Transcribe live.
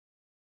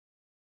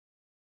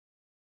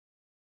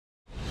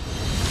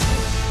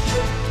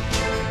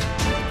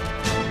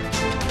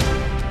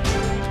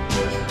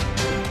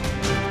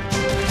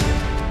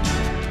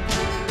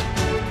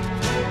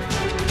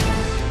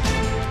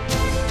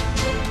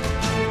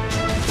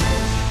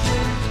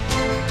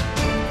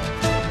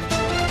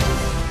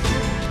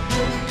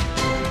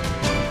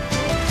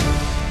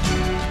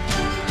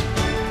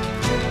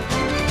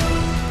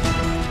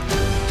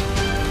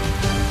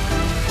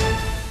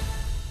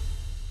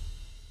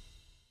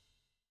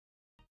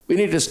We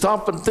need to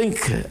stop and think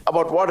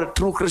about what a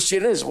true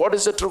Christian is. What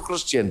is a true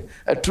Christian?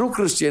 A true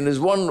Christian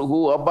is one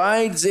who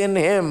abides in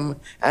him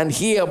and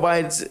he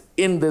abides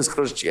in this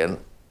Christian.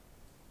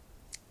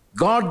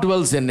 God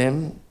dwells in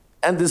him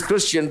and this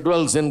Christian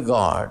dwells in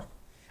God.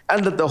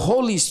 And that the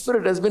Holy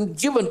Spirit has been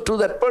given to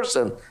that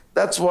person.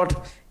 That's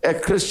what a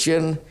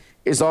Christian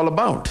is all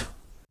about.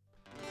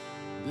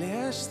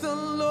 Bless the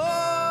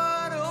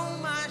Lord, oh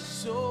my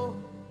soul,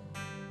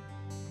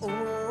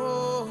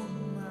 oh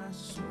my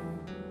soul.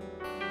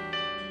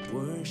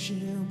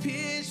 Worship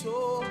his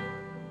holy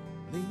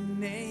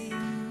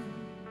name.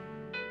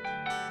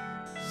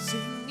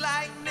 Sing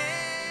like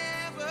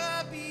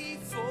never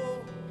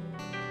before,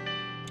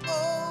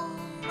 oh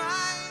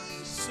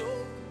my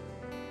soul.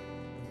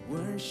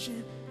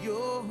 Worship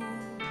your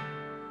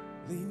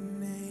holy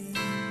name.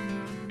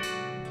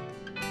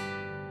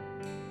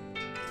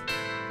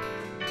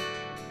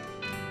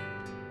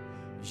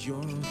 You're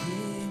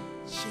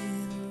rich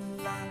in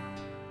love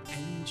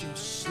and you're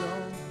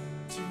slow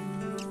to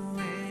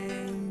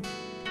anger.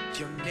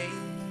 Your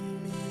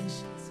name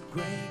is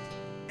great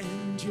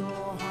and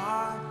your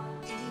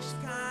heart is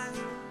kind.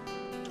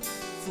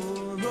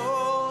 For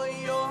all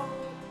your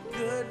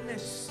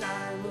goodness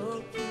I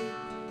will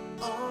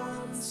keep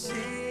on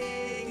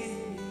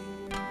singing.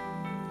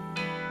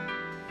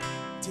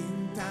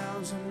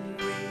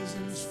 10,000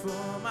 reasons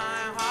for my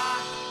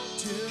heart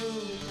to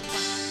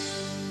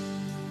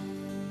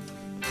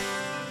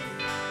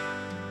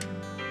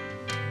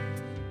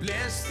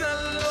bless the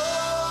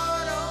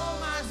Lord, oh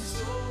my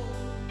soul,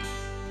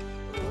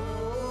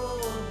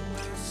 oh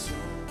my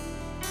soul.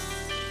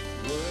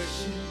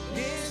 Worship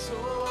his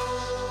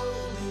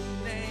holy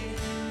name.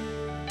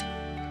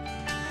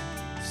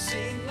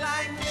 Sing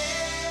like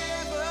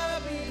never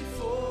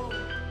before,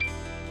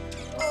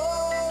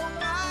 oh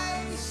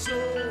my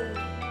soul.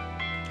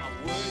 I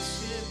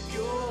worship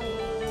your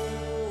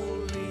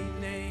holy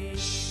name.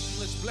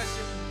 Let's bless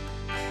him.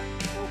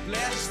 Oh,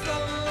 bless the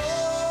Lord.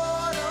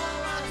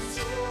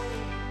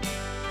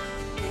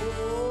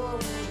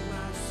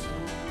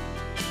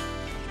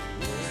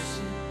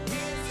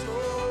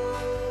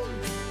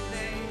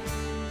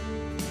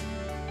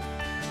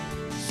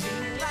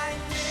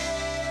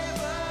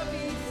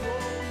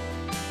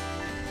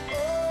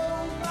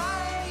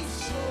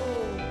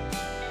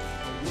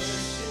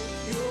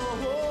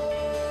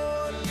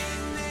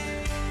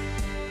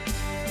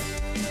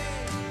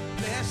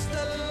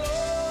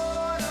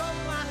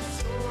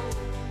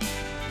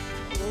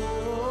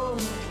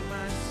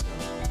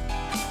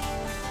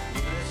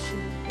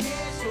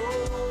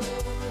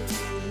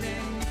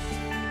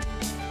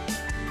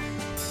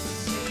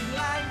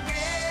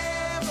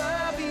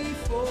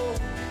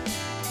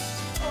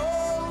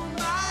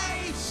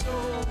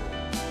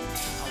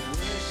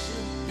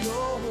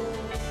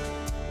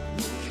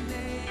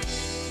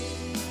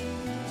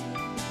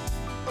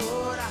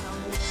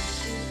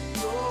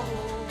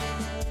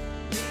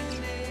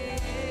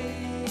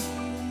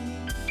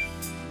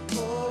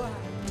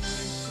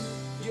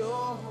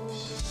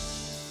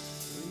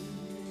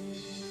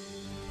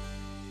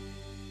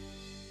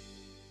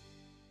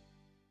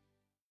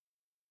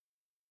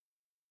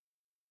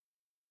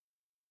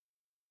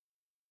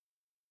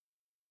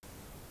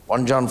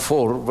 John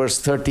 4, verse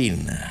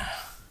 13.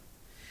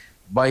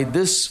 By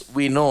this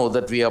we know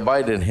that we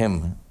abide in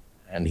him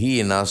and he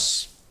in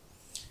us,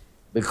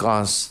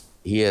 because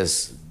he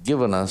has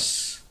given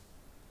us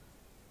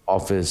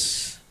of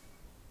his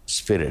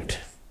Spirit.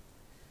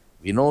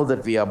 We know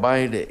that we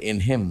abide in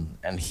him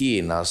and he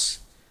in us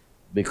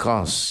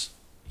because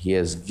he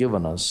has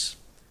given us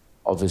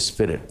of his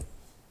Spirit.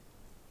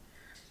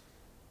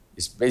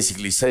 It's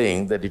basically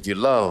saying that if you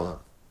love,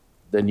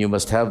 then you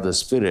must have the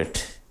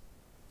Spirit.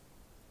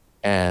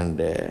 And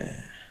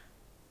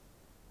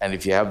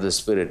if you have the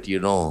Spirit, you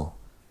know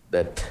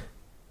that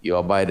you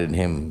abide in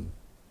him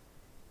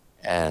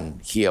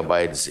and he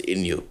abides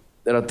in you.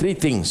 There are three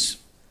things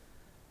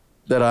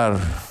that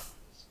are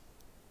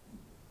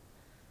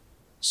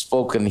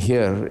spoken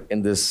here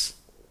in this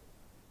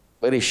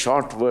very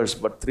short verse,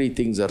 but three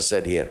things are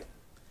said here.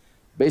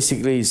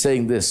 Basically, he's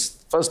saying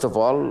this. First of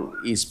all,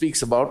 he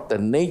speaks about the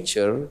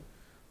nature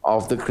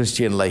of the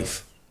Christian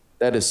life.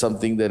 That is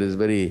something that is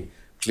very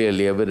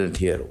clearly evident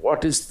here.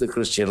 What is the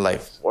Christian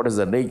life? What is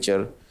the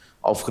nature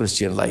of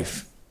Christian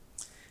life?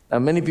 Now,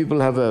 many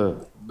people have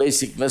a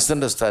basic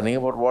misunderstanding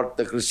about what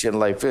the Christian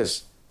life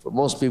is. So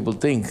most people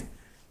think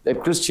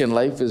that Christian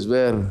life is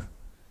where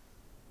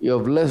you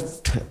have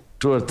left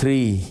 2 or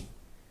 3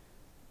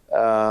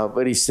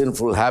 very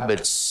sinful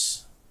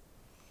habits.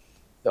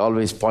 They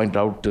always point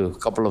out to a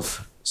couple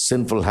of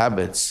sinful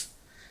habits.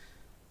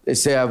 They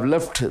say, I've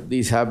left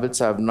these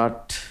habits, I've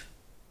not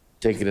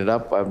taken it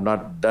up, I've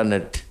not done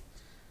it,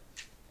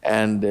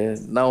 and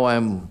now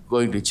I'm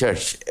going to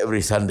church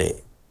every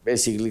Sunday.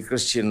 Basically,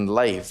 Christian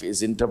life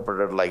is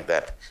interpreted like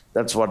that.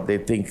 That's what they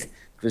think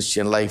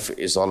Christian life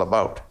is all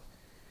about.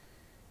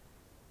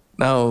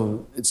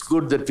 Now, it's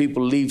good that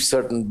people leave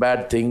certain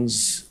bad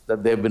things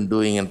that they've been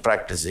doing and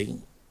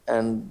practicing,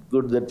 and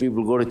good that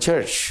people go to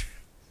church.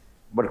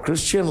 But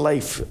Christian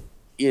life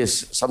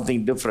is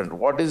something different.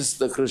 What is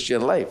the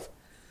Christian life?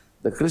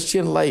 The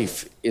Christian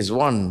life is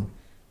one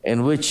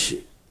in which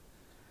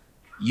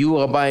you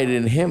abide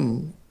in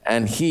Him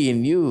and He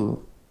in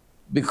you,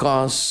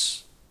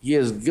 because He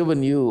has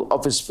given you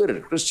of His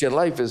Spirit. Christian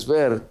life is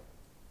where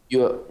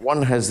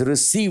one has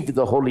received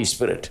the Holy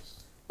Spirit.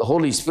 The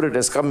Holy Spirit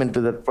has come into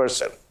that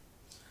person.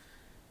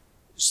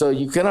 So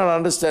you cannot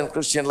understand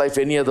Christian life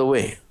any other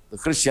way. The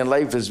Christian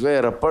life is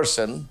where a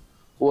person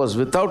who was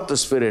without the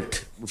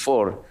Spirit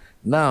before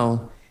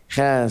now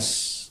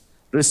has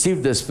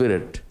received the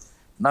Spirit.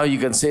 Now you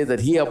can say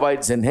that he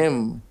abides in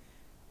him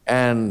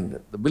and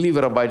the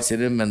believer abides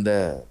in him and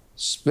the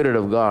Spirit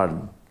of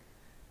God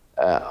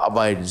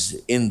abides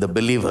in the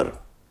believer.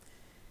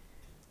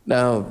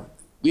 Now,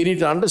 we need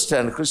to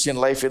understand Christian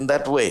life in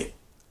that way.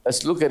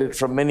 Let's look at it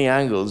from many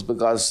angles,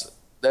 because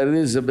there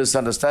is a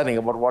misunderstanding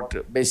about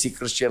what basic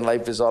Christian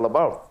life is all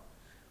about.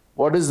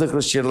 What is the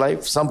Christian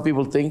life? Some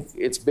people think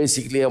it's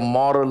basically a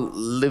moral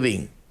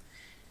living,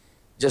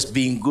 just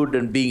being good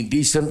and being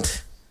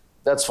decent.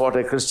 That's what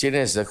a Christian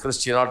is. A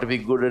Christian ought to be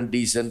good and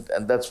decent,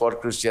 and that's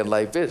what Christian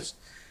life is.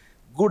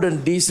 Good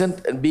and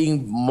decent and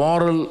being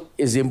moral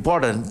is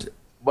important,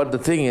 but the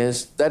thing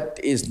is, that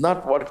is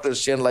not what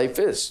Christian life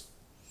is.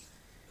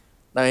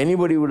 Now,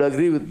 anybody would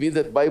agree with me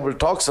that Bible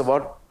talks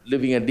about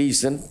living a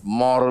decent,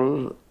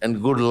 moral,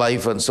 and good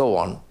life and so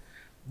on.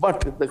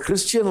 But the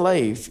Christian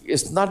life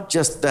is not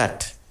just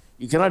that.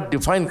 You cannot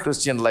define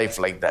Christian life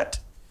like that.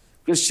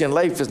 Christian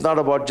life is not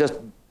about just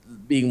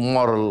being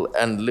moral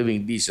and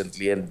living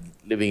decently and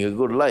living a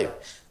good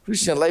life.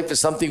 Christian life is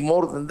something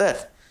more than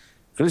that.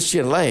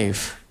 Christian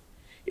life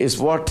is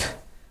what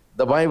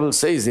the Bible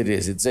says it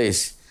is. It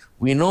says,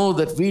 we know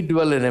that we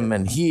dwell in Him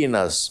and He in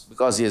us,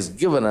 because He has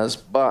given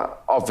us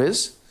of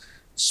His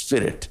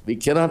Spirit. We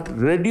cannot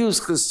reduce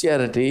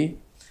Christianity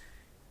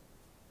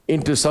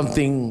into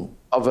something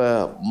of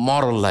a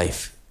moral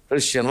life.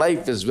 Christian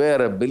life is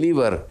where a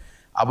believer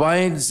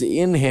abides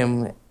in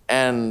Him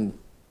and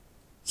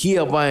he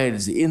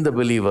abides in the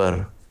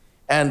believer,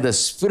 and the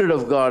Spirit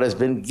of God has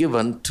been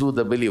given to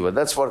the believer.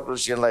 That's what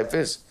Christian life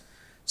is.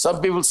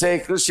 Some people say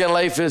Christian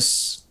life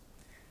is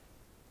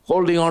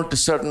holding on to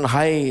certain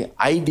high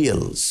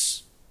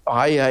ideals.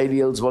 High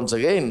ideals, once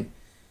again,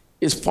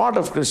 is part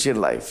of Christian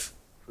life.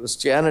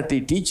 Christianity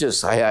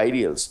teaches high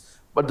ideals.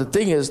 But the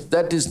thing is,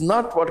 that is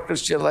not what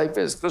Christian life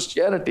is.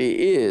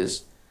 Christianity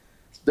is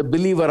the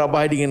believer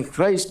abiding in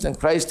Christ and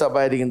Christ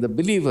abiding in the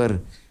believer,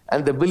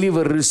 and the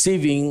believer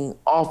receiving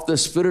of the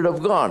Spirit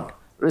of God,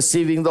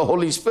 receiving the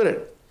Holy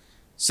Spirit.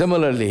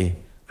 Similarly,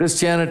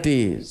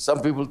 Christianity,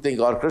 some people think,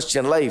 or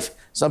Christian life,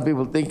 some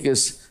people think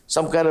is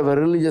some kind of a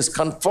religious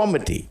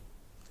conformity.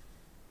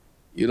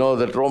 You know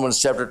that Romans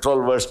chapter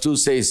 12 verse 2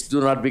 says, do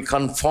not be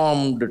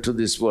conformed to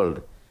this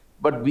world,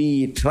 but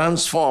be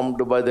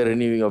transformed by the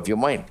renewing of your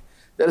mind.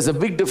 There is a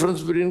big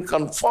difference between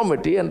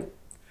conformity and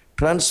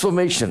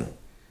transformation.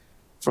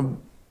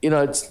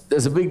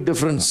 There's a big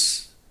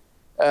difference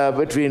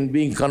between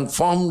being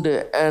conformed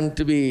and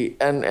to be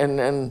and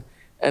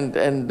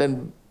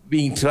then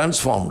being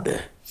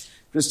transformed.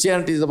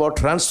 Christianity is about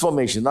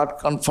transformation, not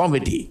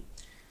conformity.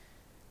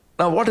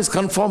 Now, what is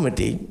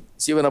conformity?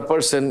 See, when a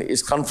person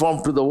is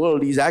conformed to the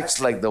world, he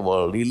acts like the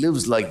world, he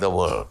lives like the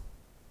world,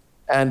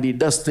 and he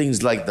does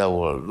things like the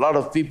world. A lot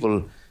of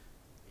people,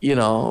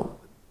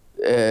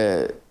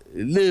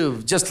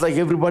 live just like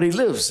everybody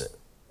lives.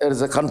 There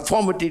is a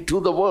conformity to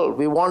the world.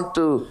 We want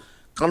to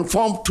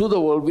conform to the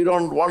world. We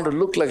don't want to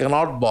look like an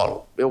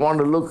oddball. We want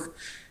to look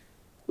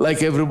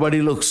like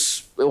everybody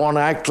looks. We want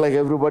to act like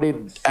everybody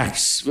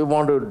acts. We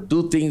want to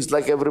do things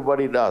like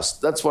everybody does.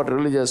 That's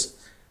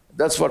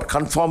what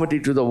conformity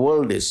to the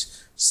world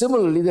is.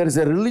 Similarly, there is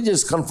a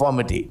religious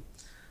conformity.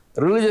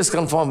 Religious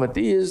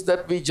conformity is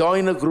that we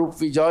join a group,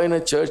 we join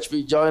a church,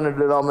 we join a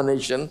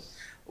denomination,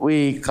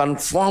 we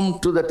conform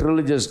to that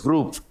religious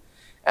group,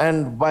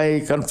 and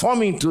by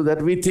conforming to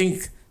that, we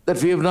think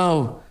that we have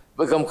now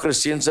become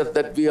Christians,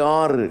 that we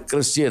are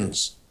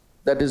Christians.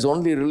 That is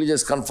only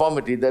religious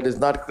conformity, that is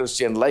not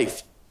Christian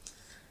life.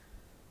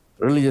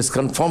 Religious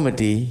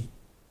conformity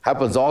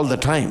happens all the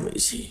time, you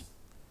see.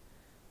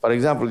 For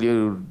example,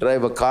 you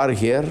drive a car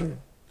here,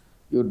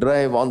 you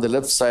drive on the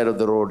left side of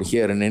the road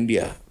here in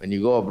India. When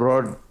you go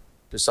abroad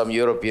to some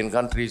European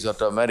countries or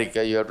to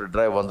America, you have to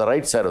drive on the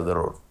right side of the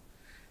road.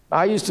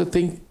 I used to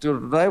think to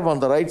drive on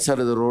the right side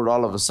of the road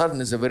all of a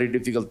sudden is a very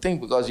difficult thing,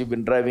 because you've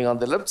been driving on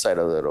the left side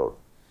of the road.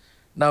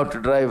 Now to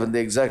drive on the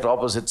exact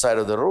opposite side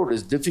of the road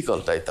is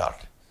difficult, I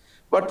thought.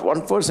 But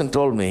one person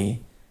told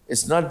me,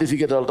 it's not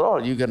difficult at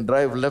all. You can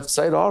drive left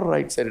side or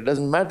right side. It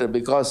doesn't matter,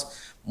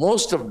 because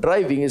most of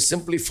driving is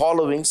simply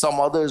following some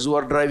others who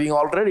are driving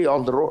already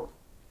on the road.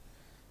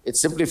 It's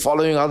simply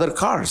following other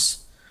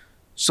cars.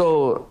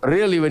 So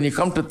really, when you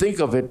come to think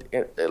of it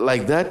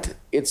like that,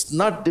 it's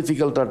not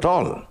difficult at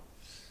all.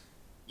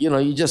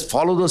 You just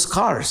follow those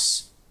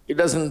cars. You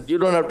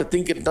don't have to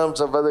think in terms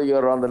of whether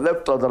you're on the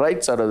left or the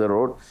right side of the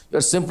road.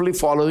 You're simply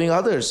following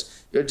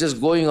others. You're just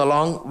going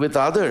along with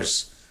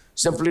others,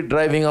 simply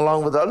driving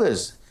along with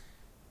others.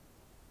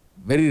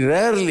 Very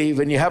rarely,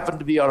 when you happen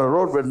to be on a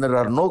road when there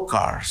are no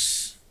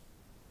cars,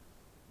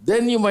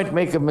 then you might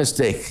make a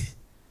mistake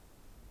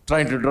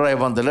trying to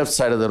drive on the left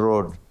side of the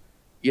road,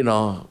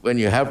 when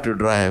you have to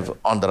drive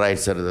on the right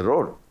side of the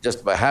road.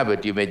 Just by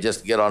habit, you may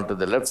just get onto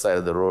the left side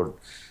of the road,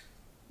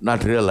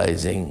 not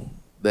realizing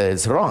that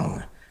it's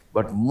wrong.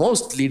 But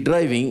mostly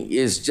driving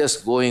is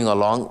just going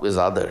along with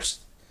others.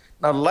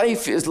 Now,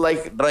 life is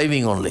like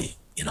driving only,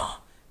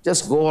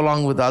 just go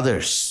along with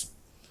others.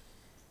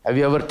 Have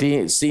you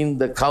ever seen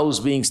the cows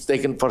being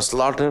taken for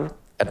slaughter?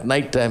 At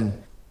night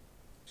time,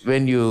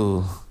 when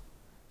you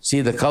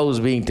see the cows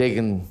being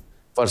taken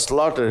for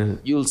slaughter,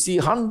 you'll see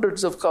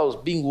hundreds of cows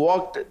being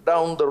walked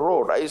down the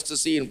road. I used to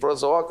see in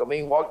Prasawaka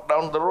being walked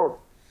down the road.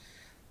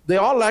 They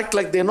all act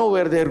like they know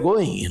where they're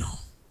going,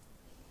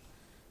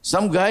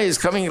 Some guy is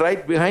coming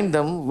right behind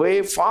them,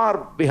 way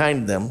far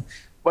behind them,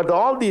 but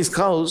all these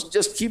cows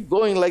just keep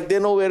going like they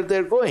know where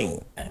they're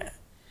going.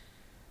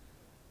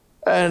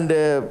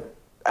 And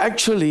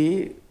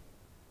actually,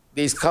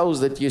 these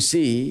cows that you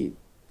see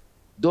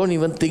don't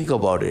even think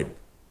about it.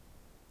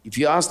 If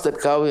you ask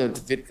that cow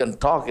if it can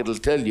talk, it'll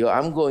tell you,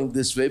 I'm going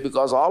this way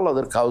because all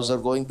other cows are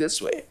going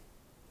this way.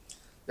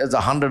 There's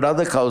 100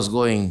 other cows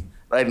going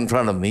right in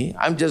front of me.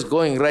 I'm just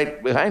going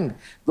right behind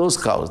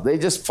those cows. They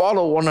just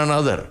follow one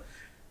another.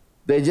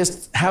 They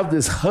just have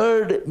this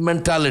herd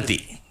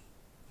mentality.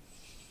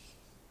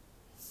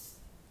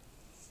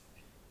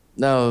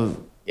 Now,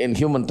 in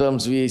human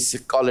terms, we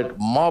call it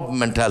mob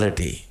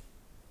mentality,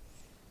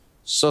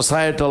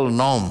 societal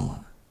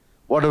norm,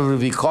 whatever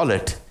we call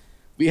it.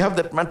 We have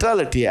that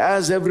mentality.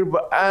 As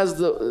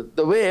the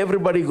way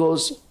everybody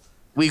goes,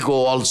 we go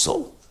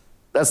also.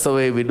 That's the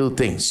way we do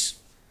things.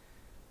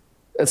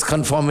 That's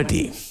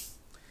conformity.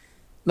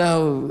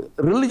 Now,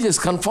 religious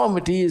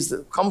conformity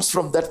comes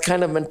from that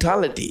kind of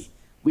mentality.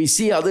 We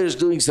see others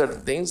doing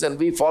certain things and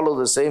we follow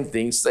the same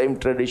things, same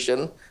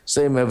tradition,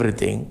 same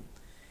everything.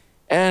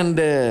 And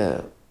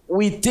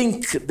we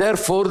think,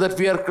 therefore, that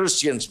we are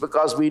Christians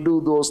because we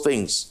do those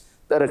things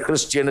that a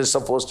Christian is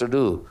supposed to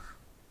do,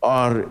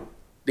 or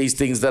these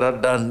things that are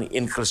done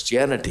in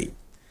Christianity.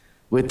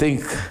 We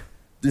think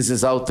this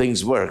is how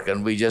things work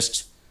and we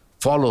just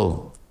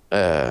follow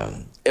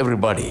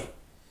everybody.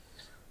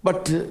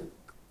 But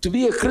to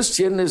be a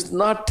Christian is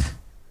not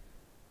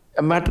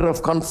a matter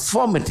of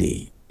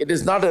conformity. It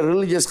is not a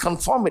religious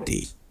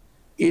conformity.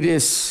 It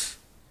is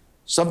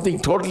something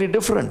totally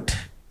different,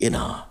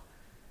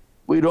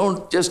 We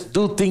don't just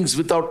do things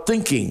without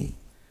thinking.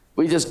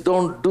 We just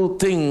don't do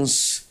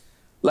things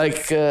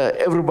like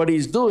everybody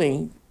is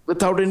doing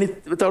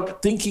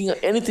without thinking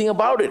anything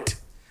about it.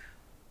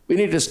 We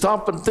need to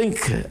stop and think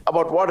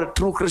about what a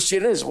true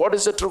Christian is. What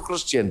is a true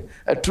Christian?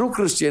 A true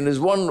Christian is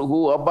one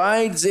who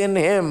abides in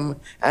him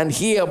and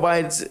he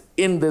abides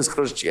in this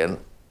Christian.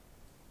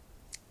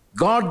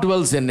 God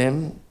dwells in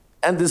him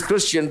and this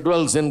Christian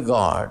dwells in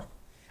God.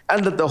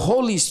 And that the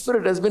Holy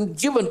Spirit has been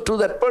given to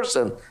that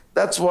person.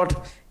 That's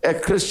what a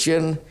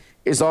Christian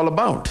is all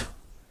about.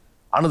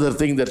 Another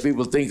thing that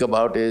people think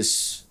about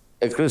is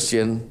a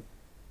Christian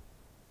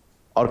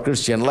or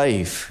Christian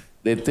life,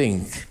 they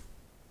think,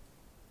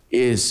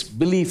 is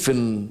belief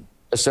in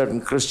a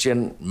certain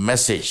Christian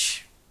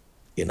message,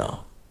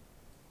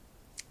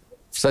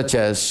 such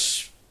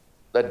as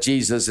that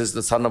Jesus is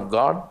the Son of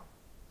God.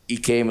 He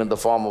came in the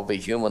form of a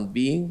human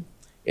being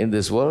in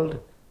this world,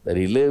 that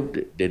he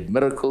lived, did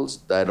miracles,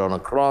 died on a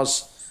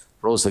cross,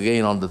 rose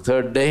again on the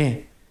third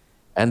day,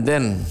 and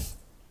then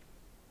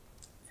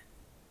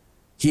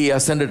he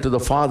ascended to the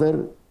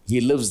Father. He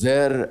lives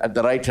there at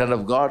the right hand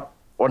of God,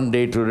 one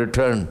day to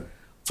return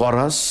for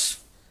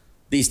us.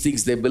 These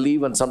things they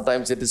believe, and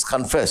sometimes it is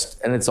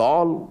confessed, and it's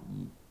all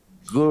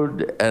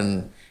good,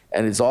 and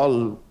it's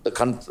all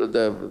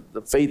the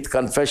faith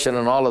confession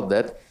and all of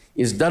that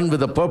is done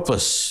with a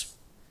purpose,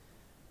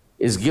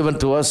 is given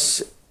to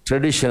us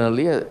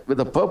traditionally with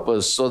a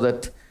purpose so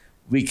that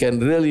we can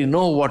really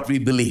know what we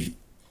believe.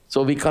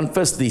 So we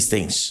confess these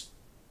things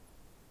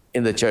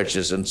in the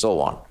churches and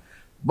so on.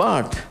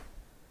 But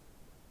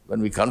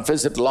when we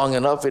confess it long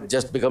enough, it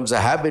just becomes a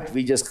habit.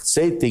 We just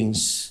say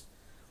things.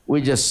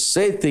 We just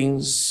say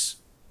things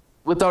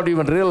without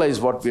even realize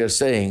what we are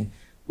saying.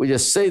 We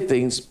just say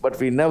things, but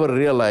we never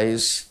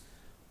realize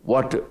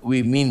what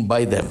we mean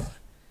by them.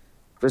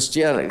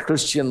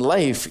 Christian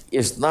life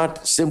is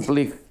not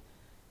simply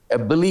a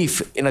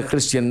belief in a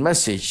Christian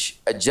message,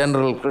 a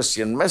general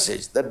Christian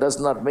message. That does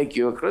not make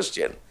you a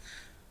Christian.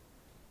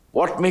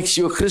 What makes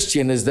you a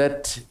Christian is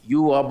that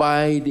you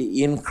abide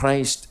in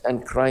Christ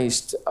and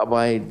Christ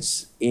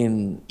abides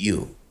in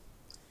you.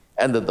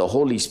 And that the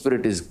Holy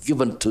Spirit is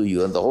given to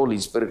you and the Holy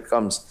Spirit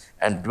comes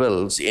and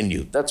dwells in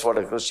you. That's what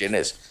a Christian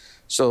is.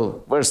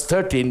 So verse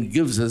 13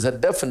 gives us a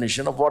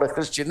definition of what a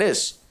Christian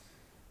is.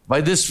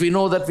 By this we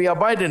know that we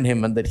abide in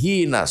him and that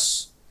he in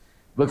us,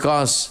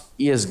 because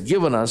he has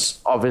given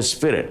us of his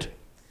Spirit.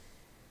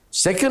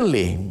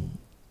 Secondly,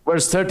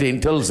 verse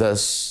 13 tells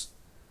us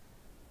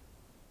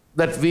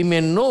that we may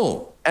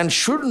know and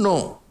should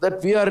know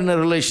that we are in a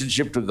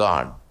relationship to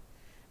God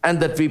and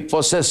that we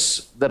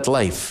possess that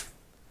life.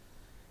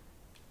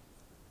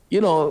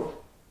 you know,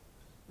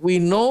 we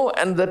know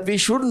and that we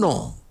should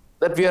know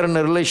that we are in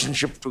a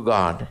relationship to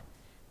God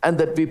and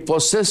that we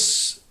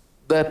possess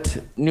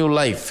that new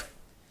life.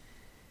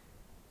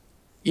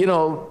 You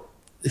know,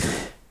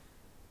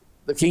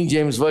 the King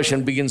James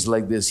Version begins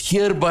like this: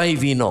 hereby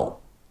we know.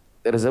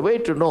 There is a way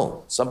to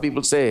know. Some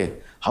people say,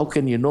 how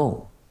can you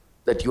know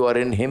that you are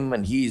in him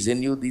and he is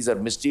in you? These are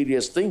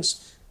mysterious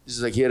things. This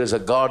is like, here is a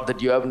God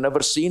that you have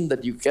never seen,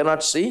 that you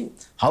cannot see.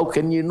 How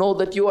can you know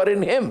that you are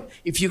in him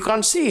if you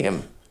can't see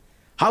him?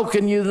 How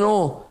can you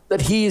know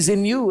that he is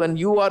in you and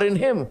you are in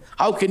him?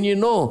 How can you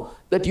know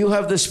that you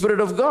have the Spirit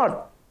of God?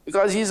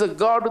 Because he is a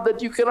God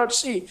that you cannot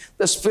see.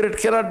 The Spirit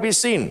cannot be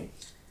seen.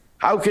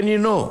 How can you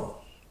know?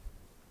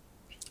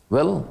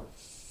 Well,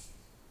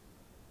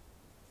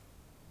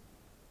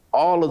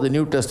 all of the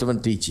New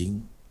Testament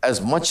teaching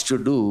has much to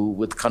do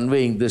with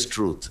conveying this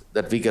truth,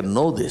 that we can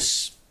know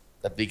this,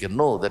 that we can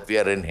know that we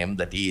are in him,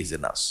 that he is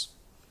in us.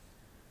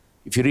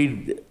 If you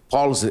read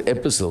Paul's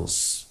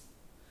epistles,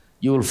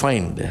 you will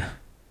find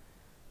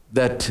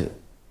that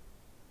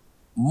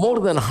more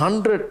than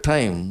 100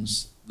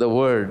 times the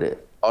word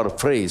or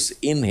phrase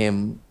in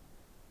him,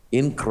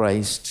 in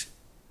Christ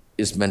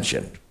is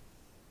mentioned.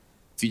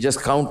 If you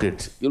just count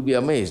it, you'll be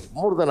amazed.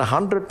 More than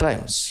 100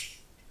 times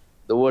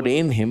the word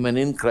in him and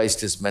in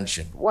Christ is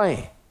mentioned.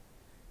 Why?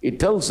 It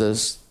tells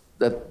us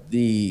that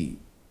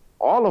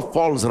all of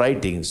Paul's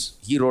writings,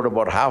 he wrote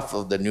about half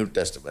of the New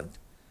Testament,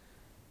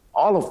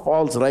 all of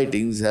Paul's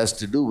writings has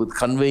to do with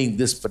conveying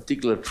this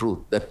particular truth,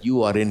 that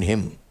you are in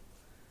him.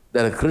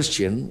 That a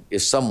Christian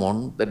is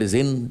someone that is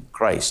in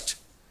Christ,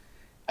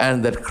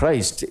 and that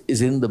Christ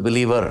is in the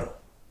believer,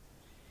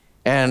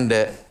 and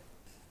that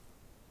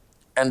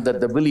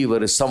the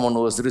believer is someone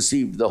who has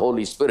received the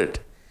Holy Spirit,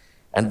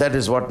 and that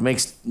is what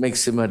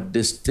makes him a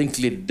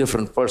distinctly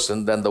different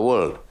person than the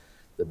world,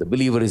 that the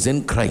believer is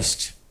in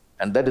Christ.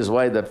 And that is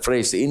why that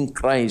phrase in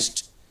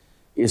Christ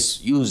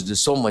is used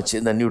so much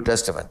in the New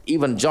Testament.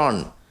 Even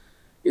John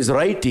is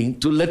writing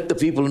to let the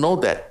people know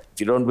that. If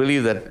you don't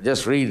believe that,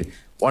 just read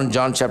 1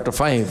 John chapter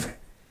 5,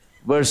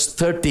 verse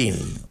 13.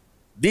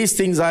 These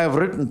things I have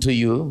written to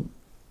you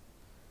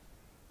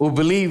who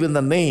believe in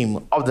the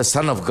name of the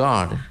Son of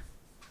God,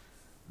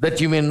 that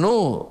you may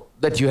know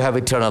that you have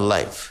eternal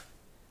life,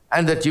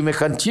 and that you may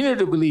continue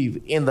to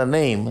believe in the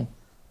name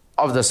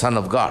of the Son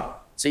of God.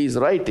 So he's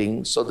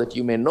writing so that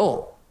you may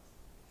know.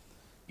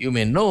 You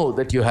may know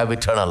that you have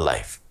eternal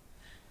life.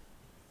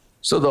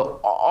 So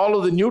all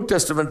of the New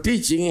Testament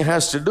teaching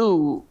has to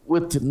do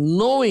with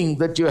knowing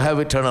that you have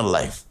eternal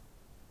life.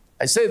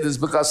 I say this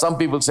because some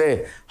people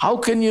say, how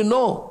can you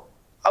know?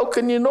 How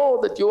can you know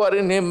that you are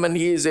in him and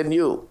he is in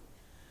you?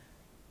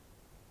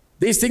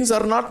 These things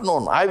are not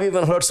known. I've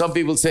even heard some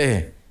people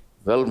say,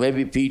 well,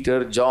 maybe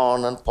Peter,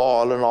 John, and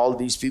Paul and all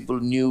these people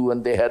knew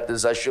and they had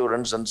this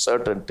assurance and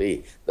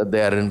certainty that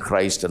they are in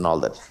Christ and all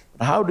that.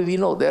 But how do we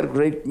know? They are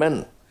great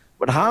men.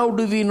 But how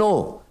do we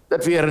know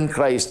that we are in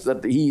Christ,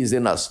 that he is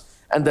in us,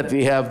 and that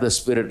we have the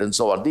Spirit and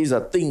so on? These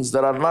are things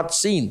that are not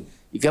seen.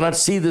 You cannot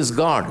see this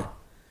God.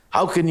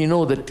 How can you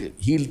know that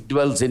he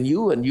dwells in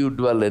you and you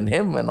dwell in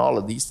him and all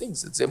of these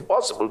things? It's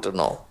impossible to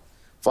know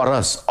for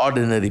us,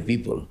 ordinary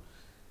people.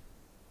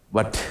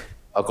 But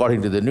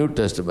according to the New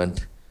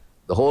Testament,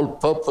 the whole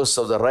purpose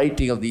of the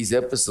writing of these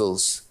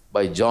epistles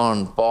by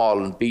John,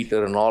 Paul, and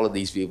Peter and all of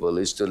these people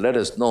is to let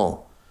us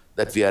know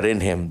that we are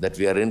in him, that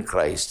we are in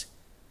Christ,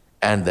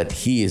 and that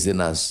he is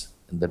in us,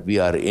 and that we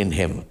are in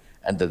him,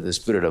 and that the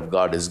Spirit of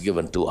God is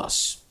given to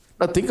us.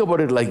 Now think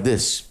about it like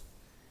this.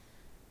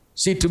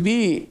 See, to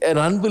be an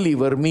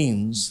unbeliever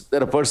means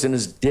that a person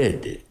is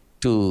dead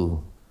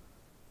to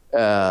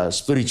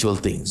spiritual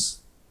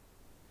things.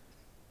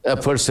 A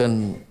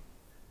person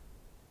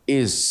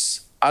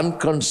is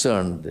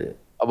unconcerned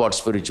about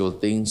spiritual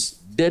things.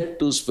 Dead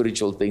to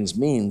spiritual things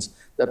means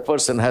that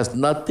person has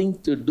nothing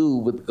to do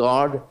with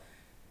God,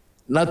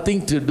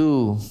 nothing to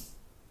do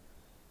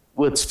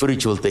with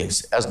spiritual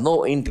things, has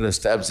no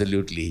interest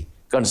absolutely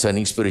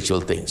concerning spiritual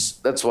things.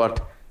 That's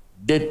what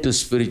dead to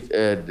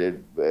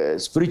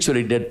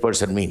spiritually dead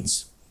person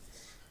means.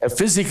 A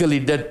physically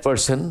dead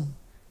person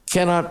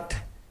cannot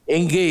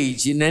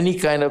engage in any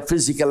kind of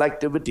physical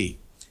activity.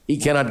 He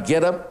cannot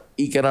get up,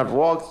 he cannot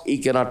walk, he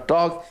cannot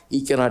talk,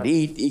 he cannot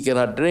eat, he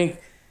cannot drink,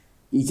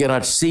 he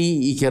cannot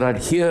see, he cannot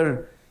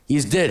hear.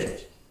 He's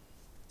dead.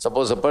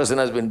 Suppose a person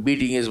has been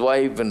beating his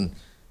wife and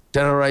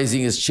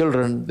terrorizing his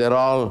children. They're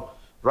all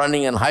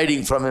running and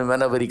hiding from him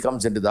whenever he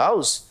comes into the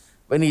house.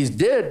 When he's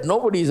dead,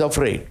 nobody is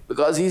afraid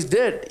because he's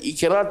dead. He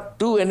cannot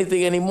do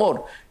anything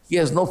anymore. He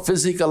has no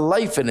physical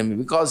life in him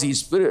because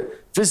he's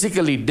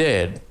physically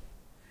dead.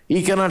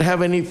 He cannot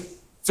have any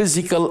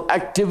physical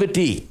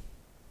activity.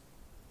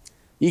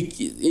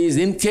 He is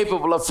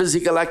incapable of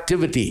physical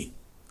activity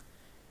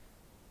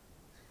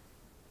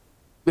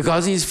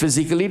because he's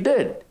physically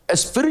dead. A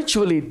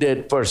spiritually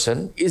dead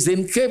person is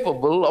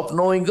incapable of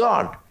knowing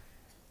God.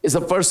 Is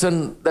a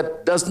person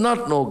that does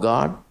not know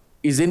God,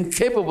 is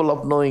incapable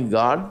of knowing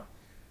God,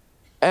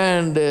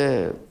 and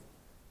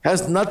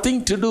has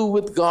nothing to do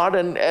with God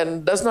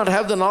and does not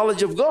have the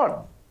knowledge of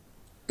God.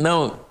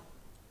 Now,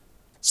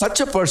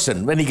 Such a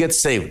person, when he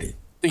gets saved,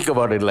 think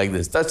about it like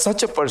this. That's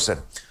such a person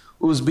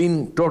who's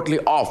been totally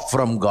off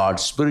from God,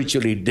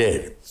 spiritually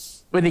dead.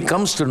 When he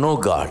comes to know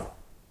God,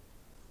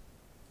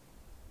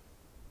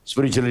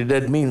 spiritually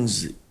dead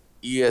means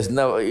he has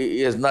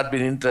not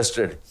been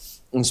interested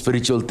in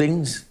spiritual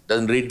things,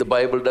 doesn't read the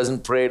Bible,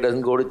 doesn't pray,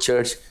 doesn't go to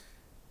church.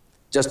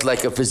 Just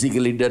like a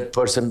physically dead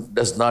person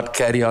does not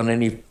carry on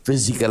any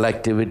physical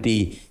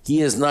activity, he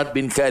has not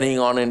been carrying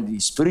on any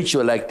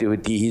spiritual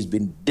activity. He's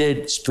been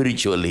dead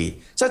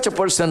spiritually. Such a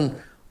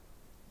person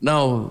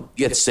now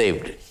gets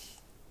saved.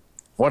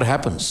 What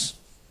happens?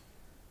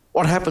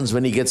 What happens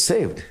when he gets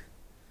saved?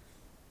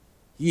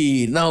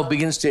 He now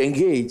begins to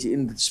engage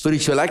in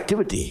spiritual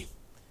activity.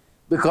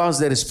 Because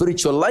there is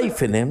spiritual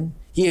life in him,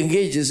 he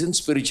engages in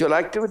spiritual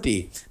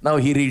activity. Now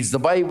he reads the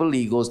Bible,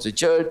 he goes to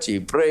church, he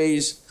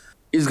prays.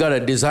 He's got a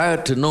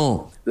desire to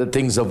know the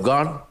things of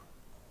God.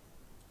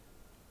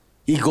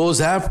 He goes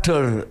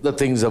after the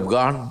things of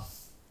God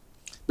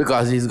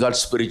because he's got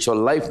spiritual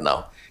life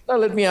now. Now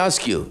let me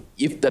ask you,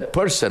 if a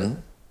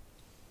person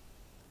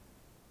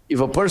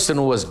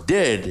who was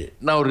dead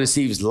now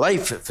receives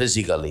life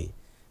physically,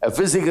 a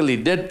physically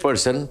dead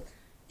person,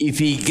 if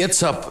he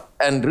gets up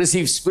and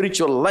receives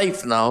spiritual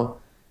life now,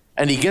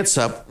 and he gets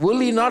up, will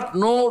he not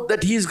know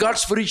that he's got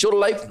spiritual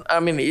life?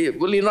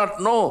 Will he not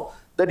know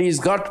that he's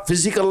got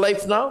physical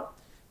life now?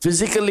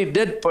 Physically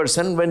dead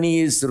person, when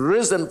he is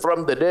risen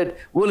from the dead,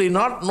 will he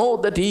not know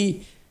that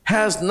he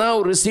has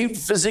now received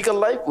physical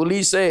life? Will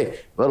he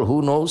say, well,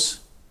 who knows?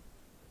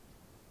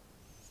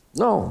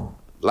 No.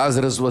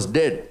 Lazarus was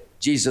dead.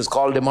 Jesus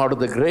called him out of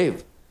the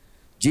grave.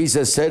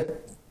 Jesus said,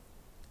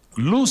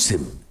 loose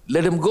him,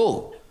 let him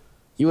go.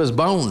 He was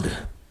bound.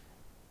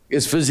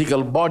 His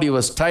physical body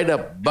was tied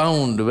up,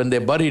 bound when they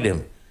buried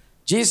him.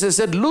 Jesus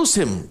said, loose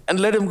him and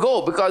let him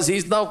go because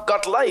he's now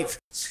got life.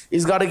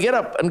 He's got to get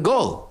up and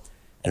go.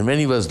 And when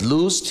he was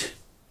loosed,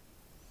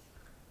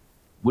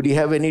 would he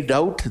have any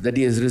doubt that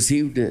he has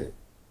received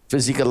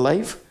physical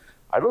life?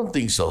 I don't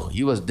think so.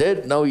 He was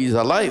dead, now he's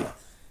alive.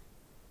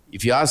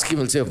 If you ask him,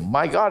 he'll say,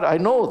 my God, I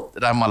know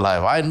that I'm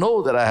alive. I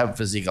know that I have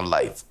physical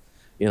life.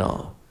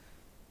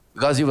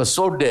 Because he was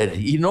so dead,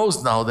 he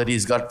knows now that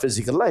he's got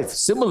physical life.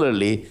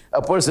 Similarly,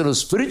 a person who's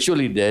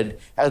spiritually dead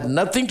has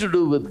nothing to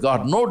do with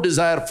God, no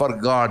desire for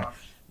God,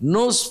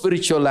 no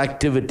spiritual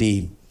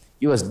activity.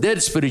 He was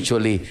dead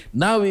spiritually.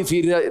 Now if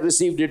he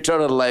received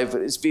eternal life,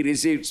 if he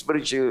received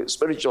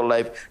spiritual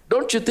life,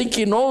 don't you think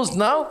he knows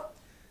now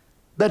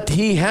that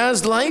he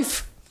has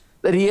life?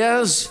 That he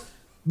has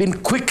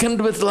been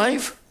quickened with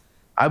life?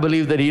 I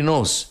believe that he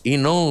knows. He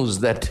knows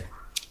that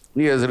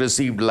he has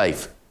received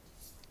life.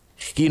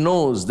 He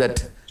knows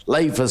that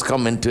life has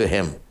come into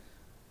him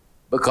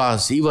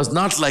because he was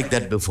not like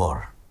that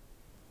before.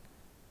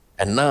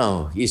 And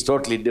now he's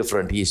totally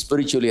different. He's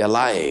spiritually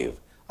alive,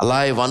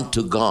 alive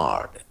unto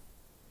God.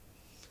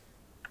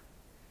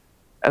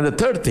 And the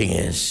third thing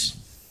is,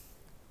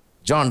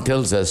 John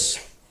tells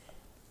us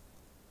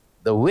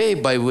the way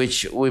by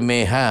which we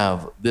may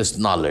have this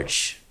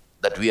knowledge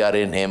that we are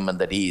in him and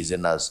that he is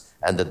in us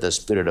and that the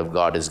Spirit of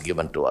God is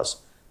given to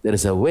us. There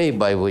is a way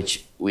by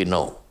which we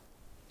know.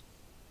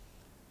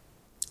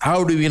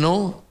 How do we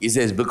know? He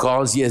says,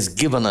 because he has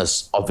given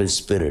us of his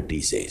Spirit,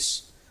 he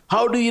says.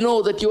 How do you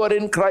know that you are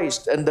in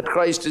Christ and that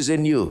Christ is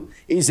in you?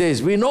 He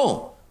says, we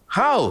know.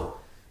 How?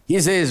 He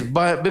says,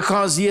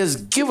 because he has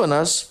given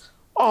us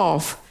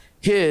of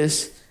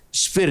his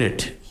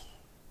Spirit.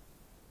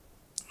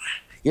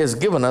 He has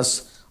given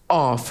us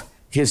of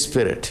his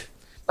Spirit.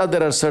 Now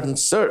there are certain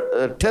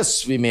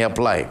tests we may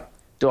apply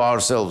to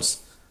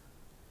ourselves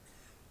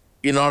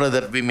in order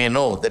that we may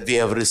know that we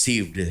have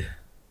received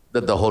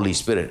the Holy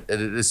Spirit,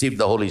 received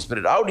the Holy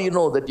Spirit. How do you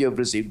know that you have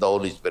received the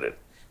Holy Spirit?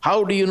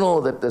 How do you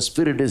know that the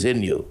Spirit is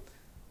in you?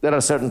 There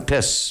are certain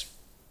tests.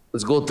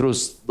 Let's go through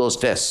those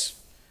tests.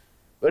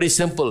 Very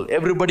simple.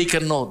 Everybody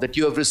can know that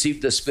you have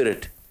received the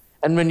Spirit.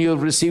 And when you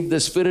have received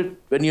the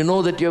Spirit, when you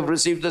know that you have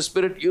received the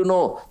Spirit, you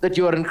know that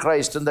you are in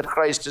Christ and that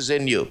Christ is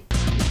in you.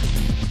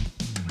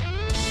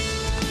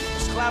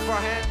 Let's clap our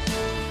hands.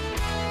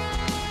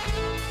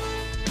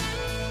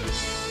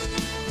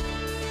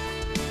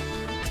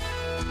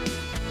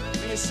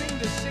 When you sing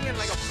this, sing it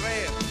like a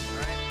prayer,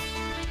 right?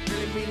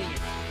 Really meaning it.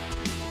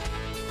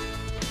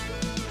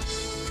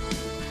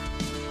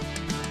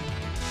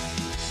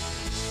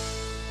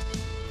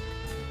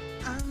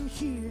 I'm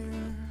here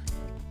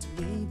to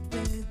meet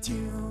with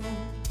you.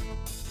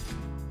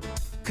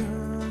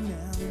 Come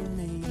and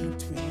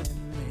meet with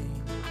me.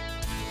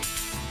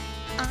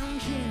 I'm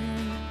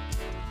here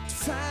to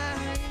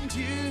find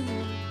you.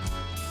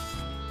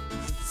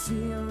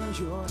 Feel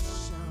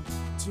yourself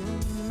to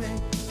me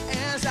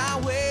as I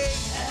wait.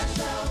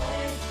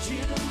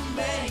 You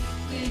make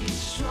me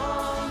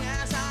strong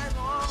as I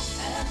long.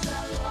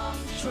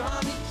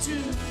 Draw me to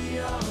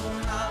your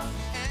arms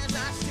as I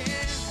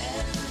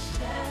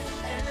stand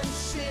and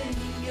sing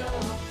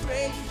your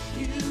praise.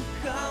 You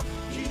come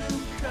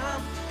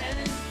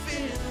and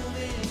fill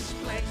this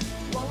place.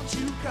 Won't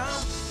you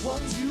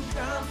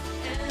come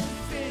and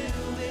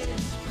fill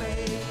this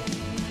place?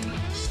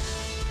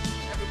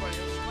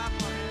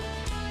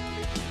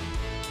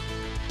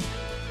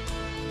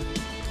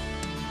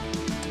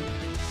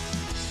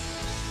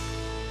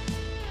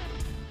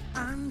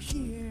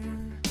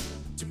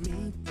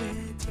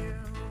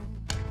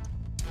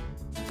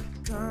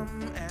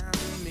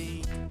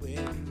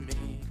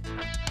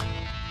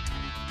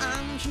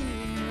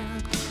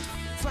 here to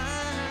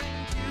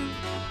find you.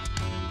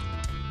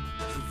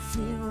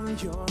 Reveal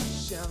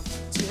yourself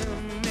to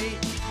me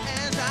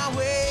as I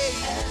wait.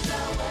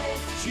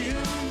 You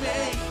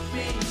make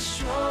me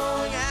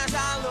strong as I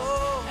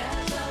long.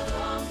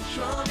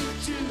 Draw me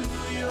to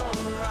your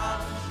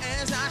arms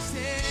as I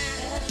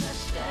stand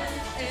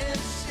and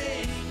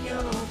sing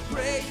your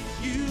praise.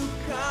 You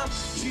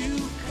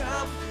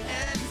come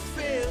and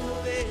fill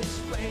this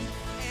place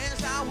as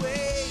I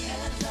wait.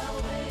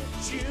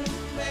 You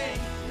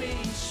make me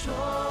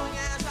strong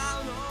as I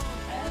long.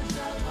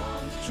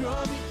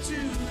 Draw me to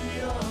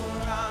your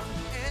arms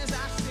as I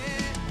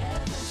stand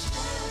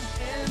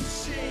and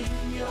sing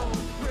your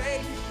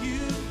praise.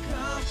 You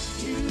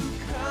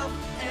come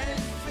and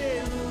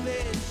fill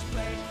this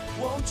place.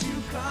 Won't you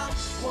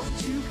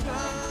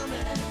come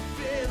and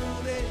fill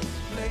this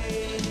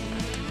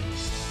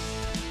place?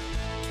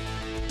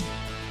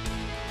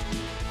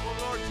 Oh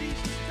Lord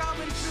Jesus, come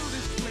and fill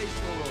this place,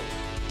 oh Lord.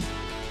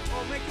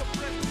 Oh, make your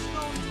presence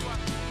known to us.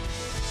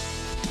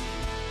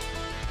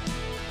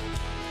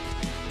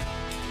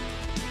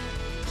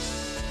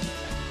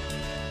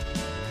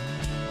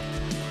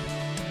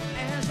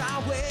 As I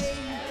wait,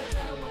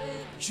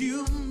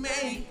 you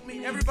make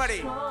me.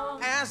 Everybody,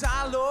 as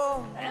I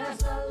long,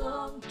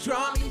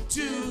 draw me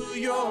to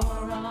your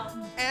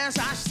arms. As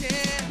I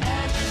stand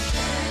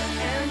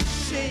and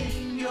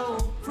sing your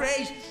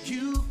praise,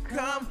 you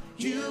come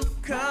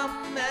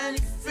and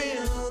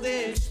fill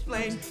this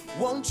place.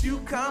 Won't you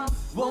come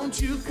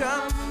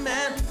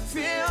and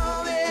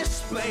fill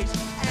this place?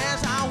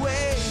 As I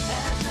wait,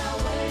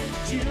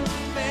 you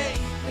make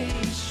me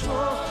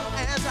strong.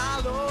 As I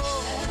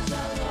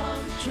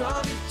long,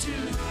 draw me to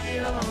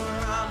your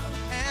arms.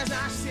 As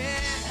I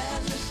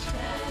stand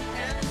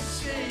and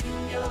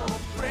sing your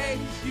praise,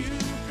 you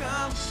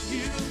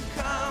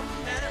come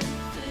and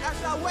as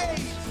I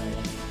wait,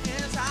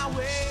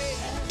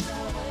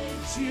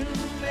 you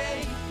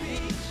make me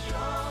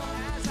strong.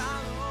 As I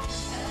long,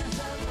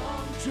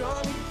 draw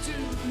me to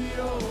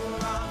your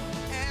arms.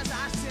 As I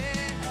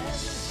stand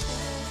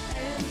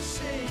and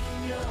sing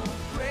your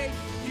praise,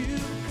 you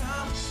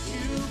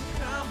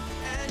come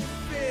and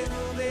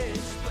fill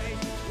this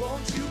place.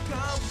 Won't you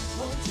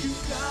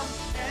come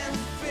and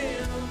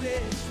fill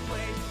this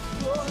place?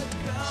 Lord,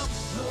 come